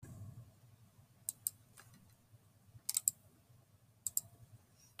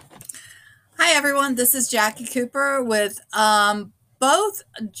Hi, everyone. This is Jackie Cooper with both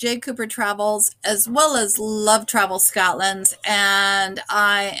J. Cooper Travels as well as Love Travel Scotland. And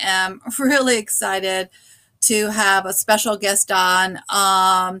I am really excited to have a special guest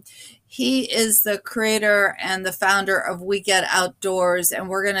on. He is the creator and the founder of We Get Outdoors, and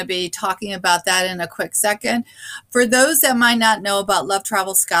we're going to be talking about that in a quick second. For those that might not know about Love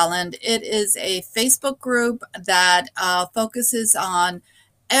Travel Scotland, it is a Facebook group that focuses on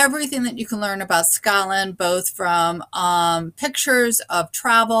everything that you can learn about Scotland, both from pictures of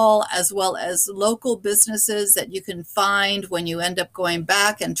travel as well as local businesses that you can find when you end up going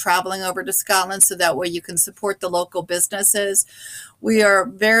back and traveling over to Scotland, so that way you can support the local businesses. We are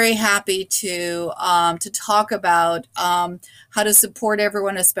very happy to talk about how to support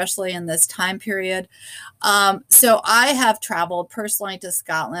everyone, especially in this time period. So I have traveled personally to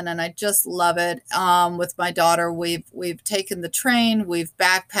Scotland, and I just love it. With my daughter, we've taken the train, we've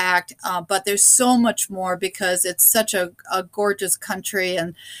backpacked, but there's so much more because it's such a gorgeous country,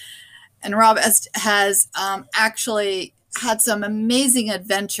 and Rob has actually had some amazing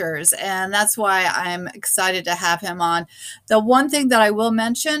adventures, and that's why I'm excited to have him on. The one thing that I will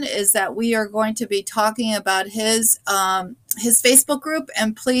mention is that we are going to be talking about his Facebook group,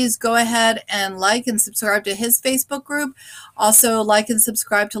 and please go ahead and like and subscribe to his Facebook group. Also, like and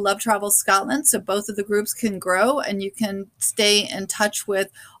subscribe to Love Travel Scotland, so both of the groups can grow and you can stay in touch with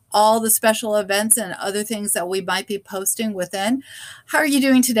all the special events and other things that we might be posting within. How are you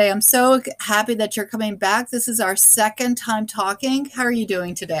doing today? I'm so happy that you're coming back. This is our second time talking. How are you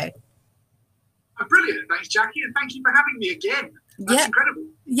doing today? I'm brilliant. Thanks, Jackie, and thank you for having me again. That's Yeah. incredible.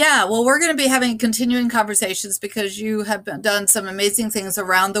 Yeah, well, we're going to be having continuing conversations because you have done some amazing things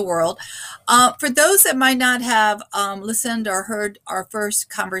around the world. For those that might not have listened or heard our first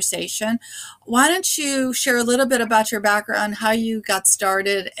conversation, why don't you share a little bit about your background, how you got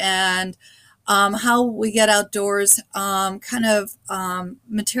started, and how We Get Outdoors kind of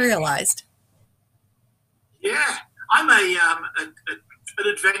materialized? Yeah, I'm an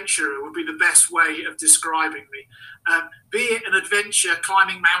adventurer would be the best way of describing me. Be it an adventure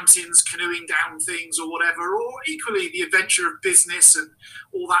climbing mountains, canoeing down things, or whatever, or equally the adventure of business and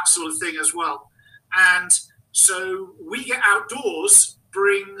all that sort of thing as well. And so We Get Outdoors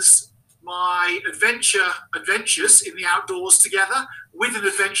brings my adventures in the outdoors together with an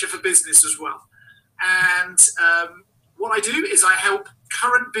adventure for business as well. And what I do is I help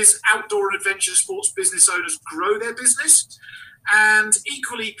current outdoor and adventure sports business owners grow their business, and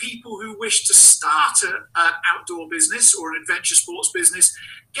equally people who wish to start an outdoor business or an adventure sports business,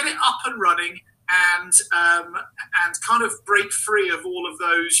 get it up and running, and kind of break free of all of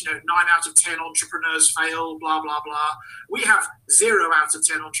those, 9 out of 10 entrepreneurs fail, blah blah blah. We have 0 out of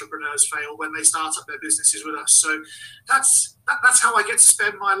 10 entrepreneurs fail when they start up their businesses with us. So that's how I get to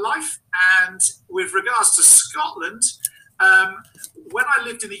spend my life. And with regards to Scotland, when I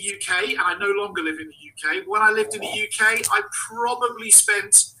lived in the UK, and I no longer live in the UK, when I lived in the UK, I probably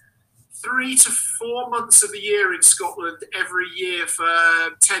spent 3 to 4 months of the year in Scotland every year for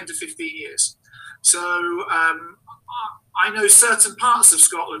 10 to 15 years. So I know certain parts of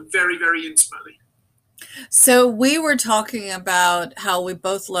Scotland very, very intimately. So we were talking about how we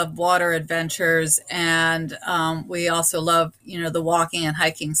both love water adventures, and we also love, the walking and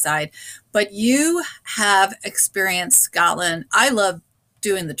hiking side. But you have experienced Scotland. I love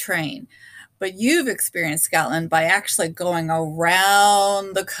doing the train, but you've experienced Scotland by actually going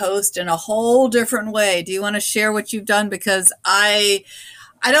around the coast in a whole different way. Do you want to share what you've done? Because I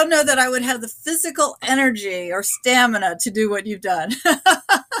don't know that I would have the physical energy or stamina to do what you've done.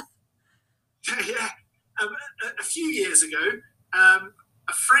 Yeah. A few years ago,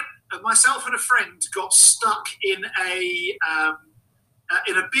 myself and a friend got stuck in a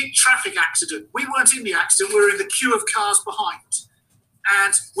big traffic accident. We weren't in the accident; we were in the queue of cars behind,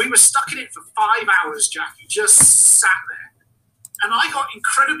 and we were stuck in it for 5 hours. Jackie just sat there, and I got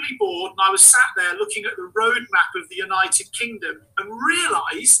incredibly bored, and I was sat there looking at the road map of the United Kingdom, and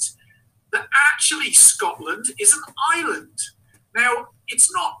realised that actually Scotland is an island. Now,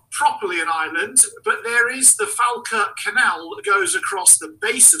 it's not properly an island, but there is the Falkirk Canal that goes across the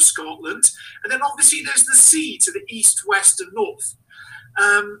base of Scotland. And then obviously there's the sea to the east, west, and north.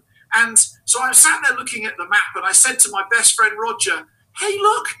 And so I sat there looking at the map, and I said to my best friend Roger, hey,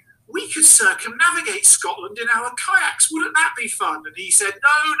 look, we could circumnavigate Scotland in our kayaks. Wouldn't that be fun? And he said,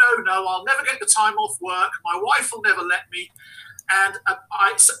 no, I'll never get the time off work. My wife will never let me. And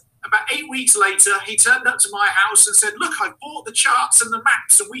about 8 weeks later, he turned up to my house and said, look, I've bought the charts and the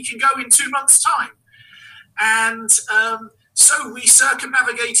maps, and we can go in 2 months' time. And so we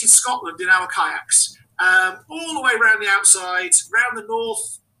circumnavigated Scotland in our kayaks, all the way around the outside, around the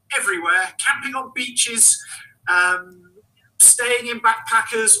north, everywhere, camping on beaches, staying in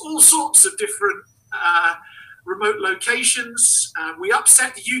backpackers, all sorts of different remote locations. We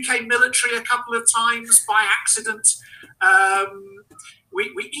upset the UK military a couple of times by accident.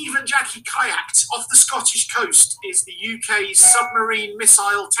 We even, Jackie, kayaked off the Scottish coast is the UK's submarine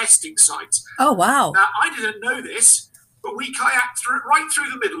missile testing site. Oh, wow. Now, I didn't know this, but we kayaked right through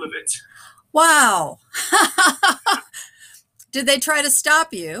the middle of it. Wow. Did they try to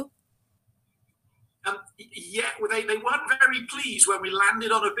stop you? Yeah, well, they weren't very pleased when we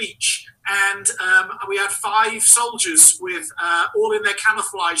landed on a beach, and we had 5 soldiers with all in their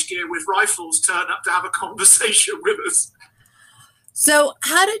camouflage gear with rifles turn up to have a conversation with us. So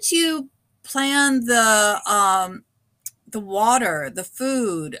how did you plan the water, the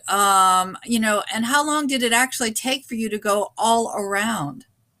food, and how long did it actually take for you to go all around?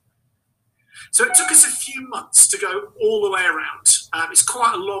 So it took us a few months to go all the way around. It's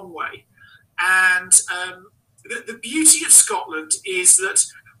quite a long way. And the beauty of Scotland is that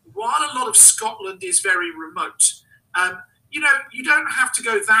while a lot of Scotland is very remote, you don't have to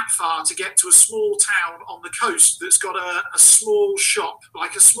go that far to get to a small town on the coast that's got a small shop,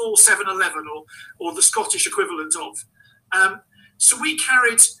 like a small 7-Eleven or the Scottish equivalent of. So we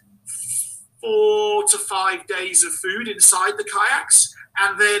carried 4 to 5 days of food inside the kayaks.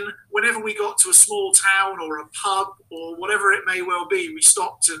 And then whenever we got to a small town or a pub or whatever it may well be, we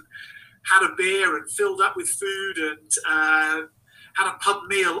stopped and had a beer and filled up with food and had a pub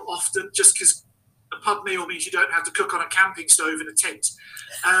meal often, just because a pub meal means you don't have to cook on a camping stove in a tent.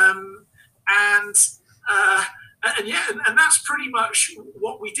 And that's pretty much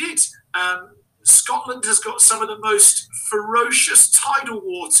what we did. Scotland has got some of the most ferocious tidal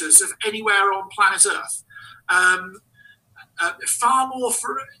waters of anywhere on planet Earth. Far more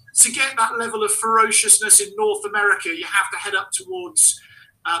to get that level of ferociousness in North America, you have to head up towards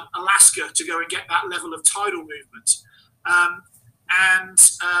Alaska to go and get that level of tidal movement.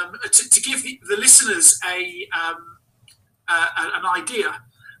 To give the listeners an idea,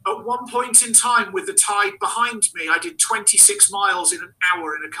 at one point in time with the tide behind me, I did 26 miles in an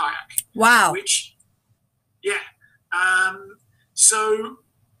hour in a kayak. Wow.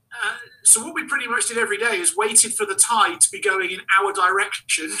 So what we pretty much did every day is waited for the tide to be going in our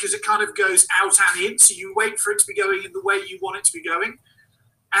direction, because it kind of goes out and in. So you wait for it to be going in the way you want it to be going,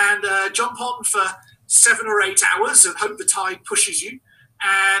 and jump on for 7 or 8 hours and hope the tide pushes you,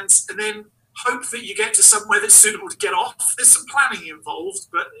 and then hope that you get to somewhere that's suitable to get off. There's some planning involved,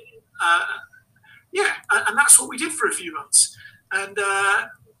 but and that's what we did for a few months. And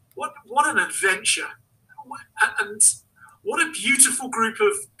what an adventure! And what a beautiful group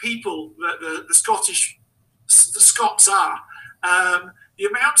of people that the Scots are. The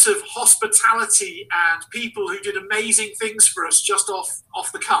amount of hospitality and people who did amazing things for us just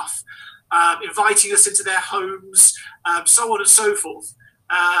off the cuff, inviting us into their homes, so on and so forth.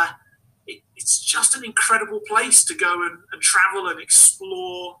 It's just an incredible place to go and travel and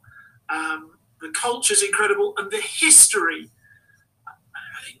explore. The culture's incredible, and the history.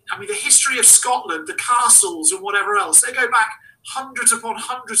 I mean, the history of Scotland, the castles and whatever else, they go back hundreds upon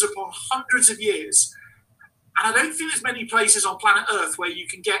hundreds upon hundreds of years. And I don't think there's many places on planet Earth where you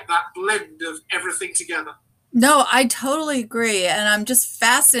can get that blend of everything together. No, I totally agree. And I'm just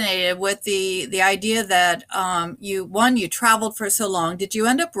fascinated with the idea that you traveled for so long. Did you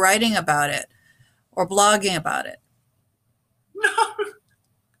end up writing about it or blogging about it? No.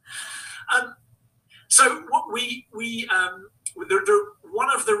 So what one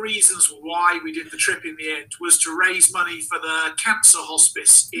of the reasons why we did the trip in the end was to raise money for the cancer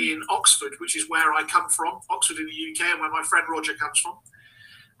hospice in Oxford, which is where I come from, Oxford in the UK, and where my friend Roger comes from.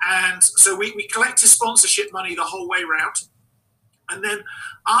 And so we collected sponsorship money the whole way round. And then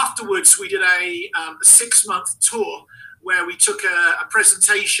afterwards, we did a 6-month tour where we took a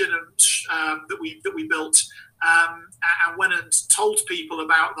presentation that we built and went and told people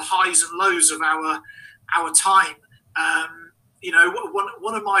about the highs and lows of our time.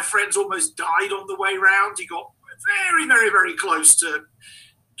 One of my friends almost died on the way round. He got very, very, very close to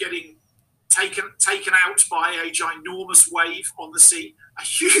getting taken out by a ginormous wave on the sea, a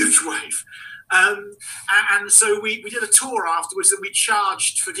huge wave. And so we did a tour afterwards, and we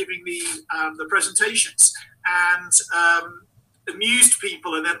charged for giving the presentations and amused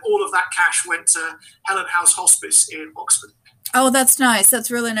people. And then all of that cash went to Helen House Hospice in Oxford. Oh, that's nice. That's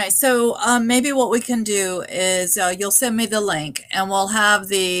really nice. So maybe what we can do is you'll send me the link, and we'll have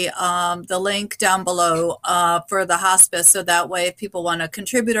the link down below for the hospice, so that way if people want to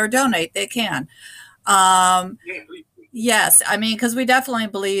contribute or donate, they can. Yeah, please. Yes, I mean, because we definitely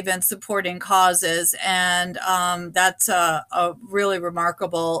believe in supporting causes, and that's a really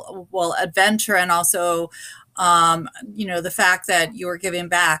remarkable, well, adventure, and also, the fact that you're giving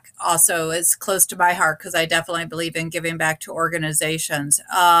back also is close to my heart because I definitely believe in giving back to organizations.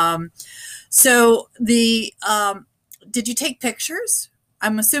 So did you take pictures?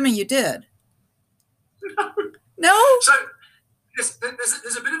 I'm assuming you did. No? So there's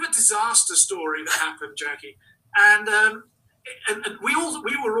a bit of a disaster story that happened, Jackie, and and we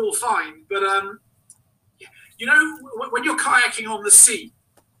were all fine, but when you're kayaking on the sea,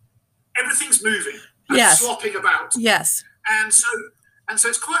 everything's moving and Yes. slopping about, Yes. and so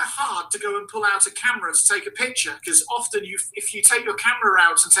it's quite hard to go and pull out a camera to take a picture because often if you take your camera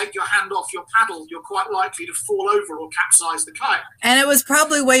out and take your hand off your paddle, you're quite likely to fall over or capsize the kayak. And it was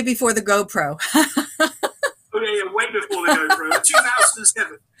probably way before the GoPro. Oh yeah, way before the GoPro,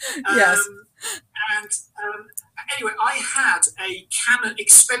 2007. Yes. And anyway, I had a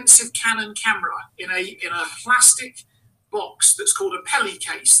expensive Canon camera in a plastic box that's called a Pelly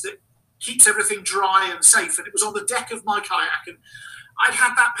case that keeps everything dry and safe. And it was on the deck of my kayak, and I'd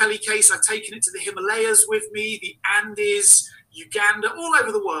had that Pelly case. I'd taken it to the Himalayas with me, the Andes, Uganda, all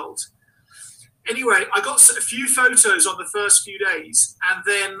over the world. Anyway, I got a few photos on the first few days, and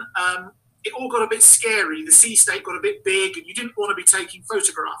then it all got a bit scary. The sea state got a bit big, and you didn't want to be taking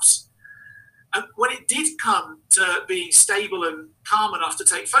photographs. And when it did come to being stable and calm enough to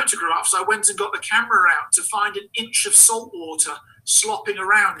take photographs, I went and got the camera out to find an inch of salt water slopping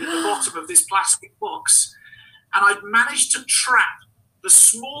around in the bottom of this plastic box. And I'd managed to trap the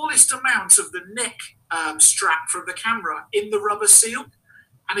smallest amount of the neck strap from the camera in the rubber seal.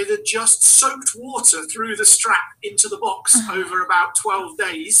 And it had just soaked water through the strap into the box over about 12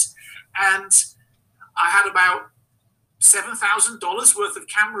 days. And I had about $7,000 worth of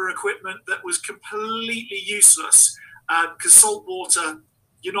camera equipment that was completely useless because salt water,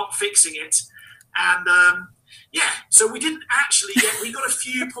 you're not fixing it. And so we didn't actually we got a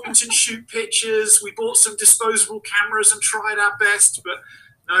few point and shoot pictures. We bought some disposable cameras and tried our best, but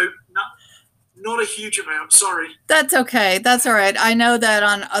not a huge amount. Sorry. That's okay. That's all right. I know that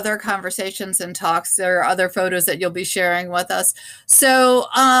on other conversations and talks, there are other photos that you'll be sharing with us. So,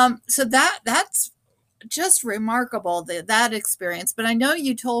 that's just remarkable, that experience. But I know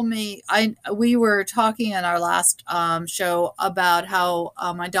you told me, we were talking in our last show about how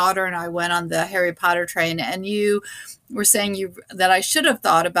my daughter and I went on the Harry Potter train, and you were saying that I should have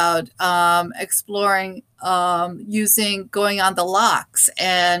thought about exploring going on the locks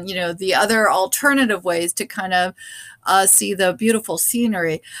and the other alternative ways to kind of see the beautiful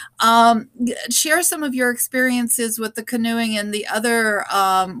scenery. Share some of your experiences with the canoeing and the other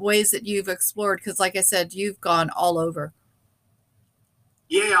ways that you've explored, because like I said, you've gone all over.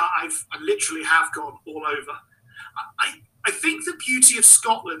 Yeah, I literally have gone all over. I think the beauty of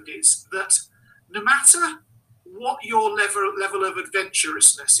Scotland is that no matter what your level of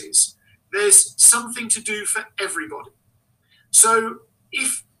adventurousness is, there's something to do for everybody. So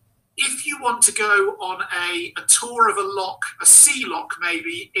if you want to go on a tour of a loch, a sea loch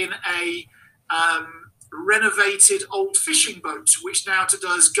maybe, in a renovated old fishing boat, which now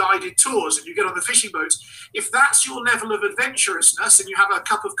does guided tours, and you get on the fishing boat, if that's your level of adventurousness and you have a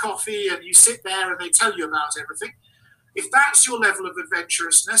cup of coffee and you sit there and they tell you about everything, if that's your level of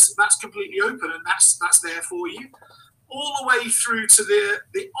adventurousness, that's completely open and that's there for you. All the way through to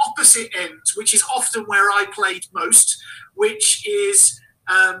the opposite end, which is often where I played most, which is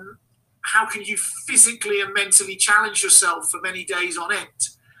how can you physically and mentally challenge yourself for many days on end?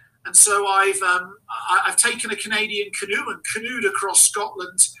 And so I've taken a Canadian canoe and canoed across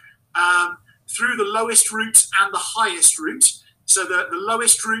Scotland through the lowest route and the highest route. So the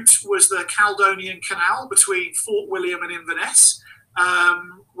lowest route was the Caledonian Canal between Fort William and Inverness,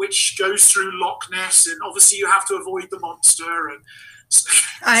 which goes through Loch Ness, and obviously you have to avoid the monster. And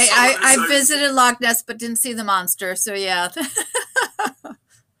I visited Loch Ness but didn't see the monster, so yeah.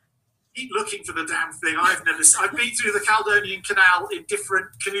 Keep looking for the damn thing. I've been through the Caledonian Canal in different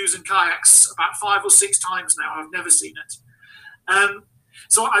canoes and kayaks about 5 or 6 times now. I've never seen it.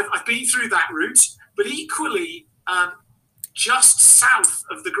 So I've been through that route, but equally just south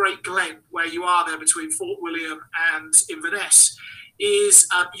of the Great Glen, where you are there between Fort William and Inverness, is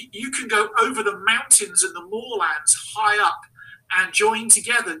you can go over the mountains and the moorlands high up and join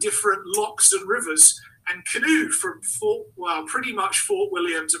together different lochs and rivers and canoe from pretty much Fort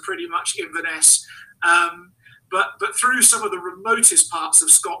William to pretty much Inverness, but through some of the remotest parts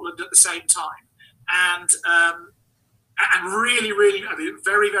of Scotland at the same time, and really, really, I mean,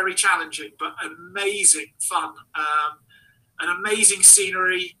 very, very challenging, but amazing fun, an amazing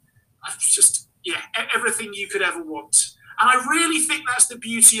scenery. yeah, everything you could ever want. And I really think that's the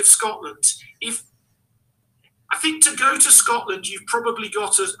beauty of Scotland. If I think to go to Scotland, you've probably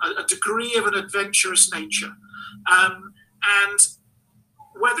got a degree of an adventurous nature. And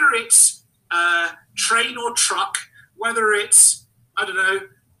whether it's train or truck, whether it's, I don't know,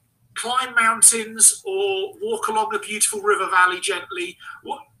 climb mountains or walk along a beautiful river valley gently,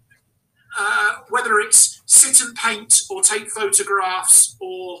 whether it's sit and paint or take photographs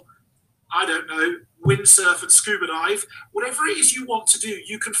or, I don't know, windsurf and scuba dive, whatever it is you want to do,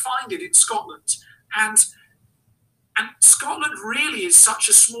 you can find it in Scotland. And Scotland really is such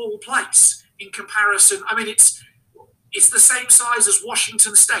a small place in comparison. I mean, it's the same size as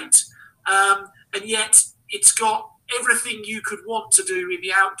Washington State, and yet it's got everything you could want to do in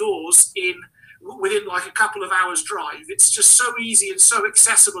the outdoors within like a couple of hours drive. It's just so easy and so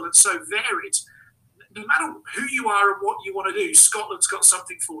accessible and so varied. No matter who you are and what you want to do, Scotland's got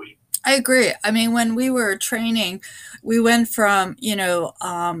something for you. I agree. I mean, when we were training, we went from,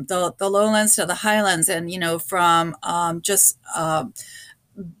 the lowlands to the highlands, and, from just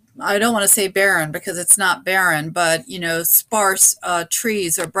I don't want to say barren because it's not barren, but sparse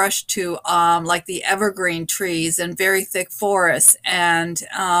trees or brush to like the evergreen trees and very thick forests, and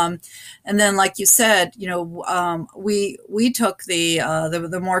then like you said, we took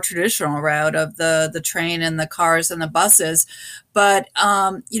the more traditional route of the train and the cars and the buses, but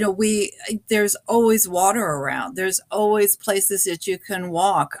there's always water around. There's always places that you can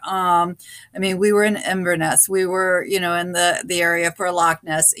walk. I mean, we were in Inverness, we were in the area for Loch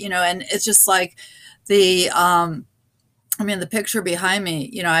Ness, and it's just like the the picture behind me,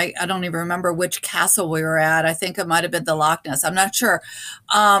 I don't even remember which castle we were at. I think it might have been the Loch Ness. I'm not sure.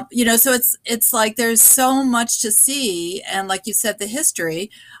 So it's like there's so much to see, and like you said, the history,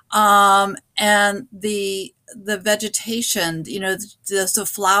 and the vegetation, the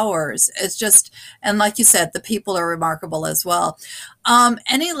flowers. It's just, and like you said, the people are remarkable as well.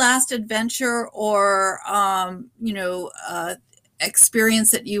 Any last adventure or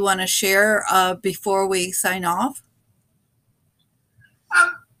experience that you want to share before we sign off?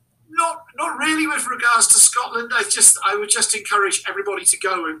 Not really with regards to Scotland. I would just encourage everybody to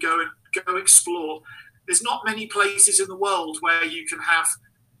go explore. There's not many places in the world where you can have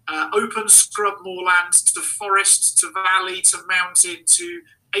open scrub moorland to forest to valley to mountain to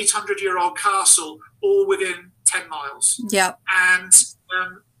 800-year-old castle, all within 10 miles. Yeah. And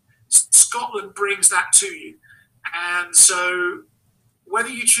Scotland brings that to you. And so whether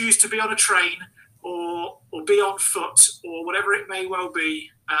you choose to be on a train or be on foot or whatever it may well be,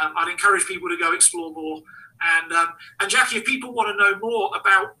 I'd encourage people to go explore more. And Jackie, if people want to know more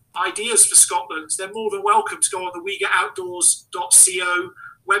about ideas for Scotland, they're more than welcome to go on the wegetoutdoors.co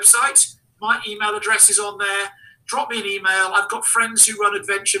website. My email address is on there. Drop me an email. I've got friends who run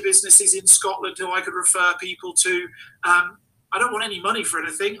adventure businesses in Scotland who I could refer people to. I don't want any money for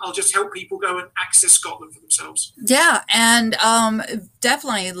anything. I'll just help people go and access Scotland for themselves. Yeah, and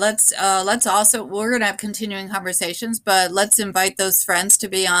definitely let's also, we're going to have continuing conversations, but let's invite those friends to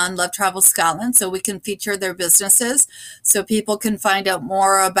be on Love Travel Scotland so we can feature their businesses so people can find out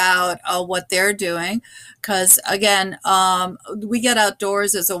more about what they're doing. Because again, We Get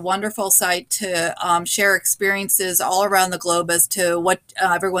Outdoors is a wonderful site to share experiences all around the globe as to what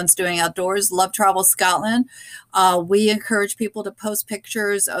everyone's doing outdoors. Love Travel Scotland. We encourage people to post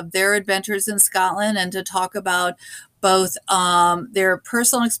pictures of their adventures in Scotland and to talk about both their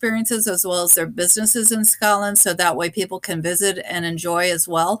personal experiences as well as their businesses in Scotland, so that way people can visit and enjoy as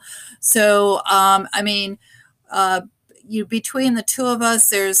well. So, between the two of us,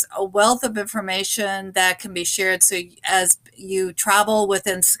 there's a wealth of information that can be shared. So as you travel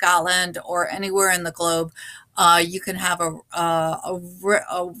within Scotland or anywhere in the globe, you can have a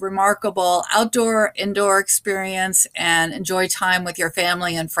remarkable outdoor, indoor experience and enjoy time with your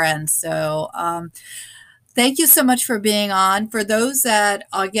family and friends. So thank you so much for being on. For those that,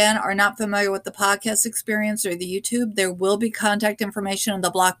 again, are not familiar with the podcast experience or the YouTube, there will be contact information in the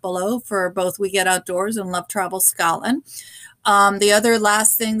block below for both We Get Outdoors and Love Travel Scotland. The other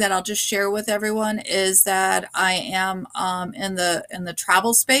last thing that I'll just share with everyone is that I am in the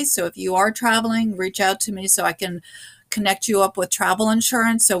travel space. So if you are traveling, reach out to me so I can connect you up with travel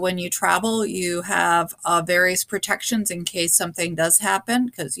insurance. So when you travel, you have various protections in case something does happen,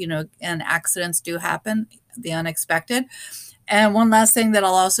 because, and accidents do happen, the unexpected. And one last thing that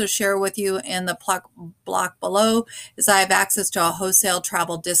I'll also share with you in the block below is I have access to a wholesale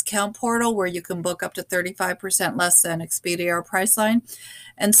travel discount portal where you can book up to 35% less than Expedia or Priceline.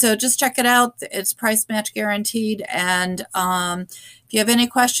 And so just check it out. It's price match guaranteed. And if you have any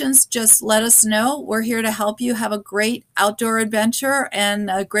questions, just let us know. We're here to help you have a great outdoor adventure and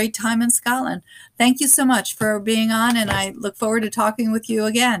a great time in Scotland. Thank you so much for being on, and I look forward to talking with you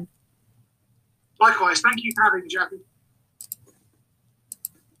again. Likewise. Thank you for having me, Jackie.